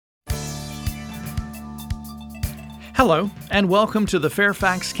Hello, and welcome to the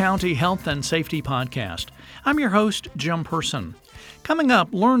Fairfax County Health and Safety Podcast. I'm your host, Jim Person. Coming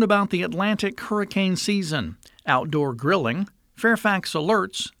up, learn about the Atlantic hurricane season, outdoor grilling, Fairfax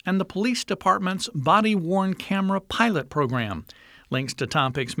alerts, and the police department's body-worn camera pilot program. Links to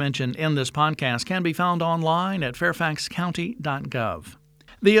topics mentioned in this podcast can be found online at fairfaxcounty.gov.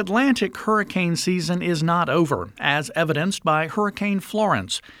 The Atlantic hurricane season is not over, as evidenced by Hurricane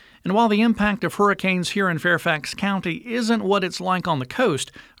Florence. And while the impact of hurricanes here in Fairfax County isn't what it's like on the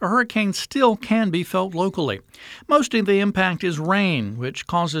coast, a hurricane still can be felt locally. Most of the impact is rain, which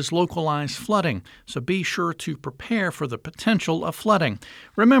causes localized flooding, so be sure to prepare for the potential of flooding.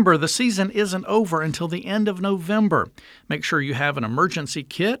 Remember, the season isn't over until the end of November. Make sure you have an emergency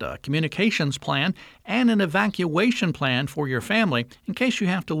kit, a communications plan, and an evacuation plan for your family in case you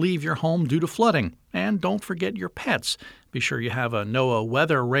have to leave your home due to flooding. And don't forget your pets. Be sure you have a NOAA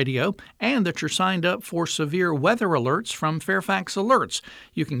weather radio and that you're signed up for severe weather alerts from Fairfax Alerts.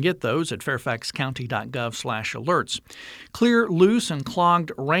 You can get those at fairfaxcounty.gov/alerts. Clear loose and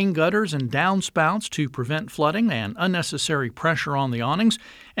clogged rain gutters and downspouts to prevent flooding and unnecessary pressure on the awnings.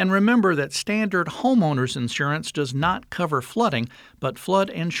 And remember that standard homeowners insurance does not cover flooding, but flood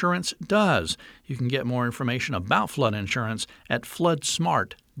insurance does. You can get more information about flood insurance at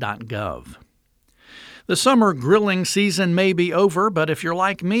floodsmart.gov. The summer grilling season may be over, but if you're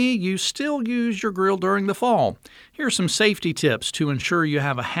like me, you still use your grill during the fall. Here are some safety tips to ensure you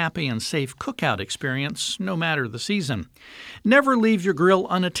have a happy and safe cookout experience, no matter the season. Never leave your grill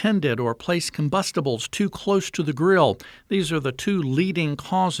unattended or place combustibles too close to the grill. These are the two leading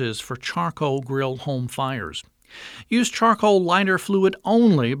causes for charcoal grill home fires. Use charcoal lighter fluid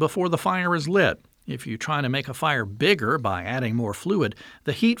only before the fire is lit. If you try to make a fire bigger by adding more fluid,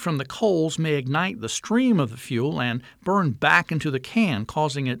 the heat from the coals may ignite the stream of the fuel and burn back into the can,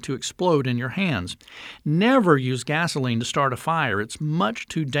 causing it to explode in your hands. Never use gasoline to start a fire. It's much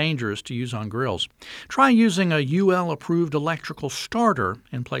too dangerous to use on grills. Try using a UL-approved electrical starter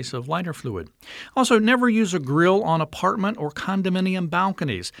in place of lighter fluid. Also, never use a grill on apartment or condominium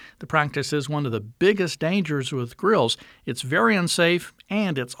balconies. The practice is one of the biggest dangers with grills. It's very unsafe,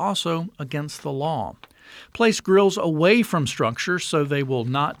 and it's also against the law. Place grills away from structures so they will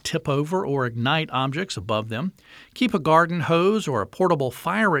not tip over or ignite objects above them. Keep a garden hose or a portable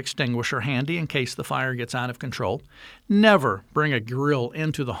fire extinguisher handy in case the fire gets out of control. Never bring a grill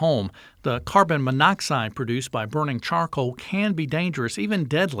into the home. The carbon monoxide produced by burning charcoal can be dangerous, even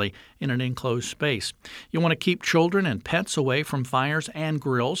deadly, in an enclosed space. You want to keep children and pets away from fires and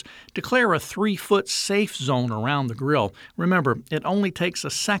grills. Declare a 3-foot safe zone around the grill. Remember, it only takes a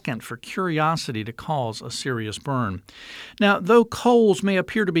second for curiosity to cause a serious burn. Now, though coals may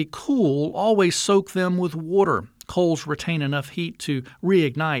appear to be cool, always soak them with water. Coals retain enough heat to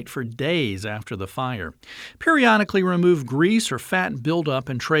reignite for days after the fire. Periodically remove grease or fat buildup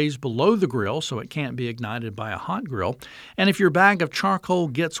in trays below the grill so it can't be ignited by a hot grill. And if your bag of charcoal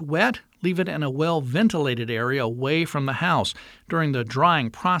gets wet, leave it in a well-ventilated area away from the house. During the drying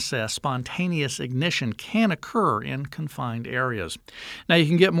process, spontaneous ignition can occur in confined areas. Now, you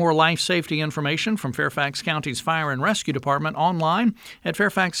can get more life safety information from Fairfax County's Fire and Rescue Department online at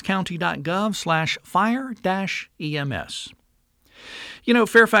fairfaxcounty.gov/fire-EMS. You know,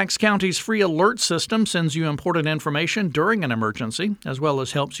 Fairfax County's free alert system sends you important information during an emergency, as well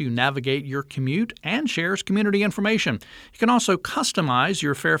as helps you navigate your commute and shares community information. You can also customize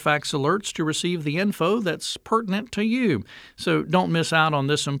your Fairfax alerts to receive the info that's pertinent to you. So don't miss out on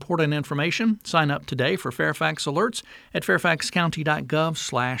this important information. Sign up today for Fairfax Alerts at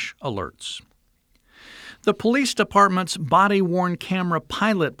fairfaxcounty.gov/alerts. The police department's body-worn camera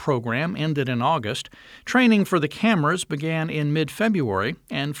pilot program ended in August. Training for the cameras began in mid-February,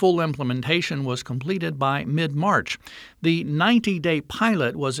 and full implementation was completed by mid-March. The 90-day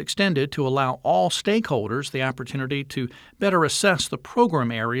pilot was extended to allow all stakeholders the opportunity to better assess the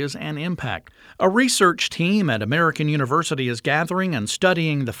program areas and impact. A research team at American University is gathering and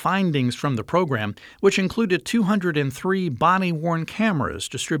studying the findings from the program, which included 203 body-worn cameras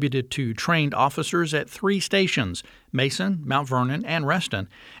distributed to trained officers at 3 stations, Mason, Mount Vernon, and Reston,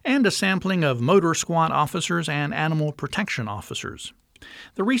 and a sampling of motor squad officers and animal protection officers.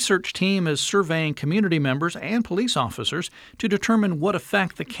 The research team is surveying community members and police officers to determine what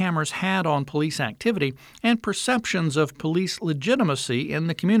effect the cameras had on police activity and perceptions of police legitimacy in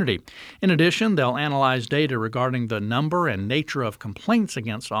the community. In addition, they'll analyze data regarding the number and nature of complaints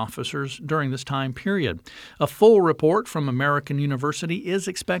against officers during this time period. A full report from American University is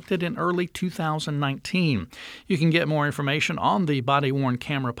expected in early 2019. You can get more information on the body-worn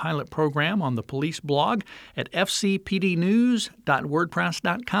camera pilot program on the police blog at fcpdnews.wordpress.com.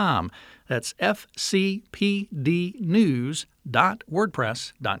 fcpdnews.wordpress.com. That's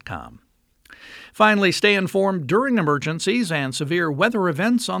fcpdnews.wordpress.com. Finally, stay informed during emergencies and severe weather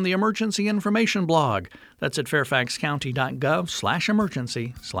events on the Emergency Information blog. That's at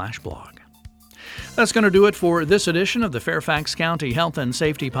fairfaxcounty.gov/emergency/blog. That's going to do it for this edition of the Fairfax County Health and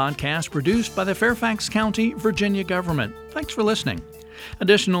Safety Podcast, produced by the Fairfax County, Virginia government. Thanks for listening.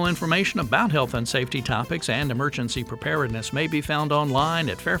 Additional information about health and safety topics and emergency preparedness may be found online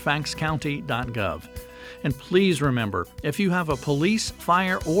at fairfaxcounty.gov. And please remember, if you have a police,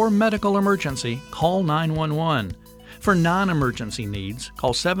 fire, or medical emergency, call 911. For non-emergency needs,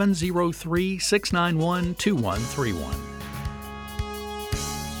 call 703-691-2131.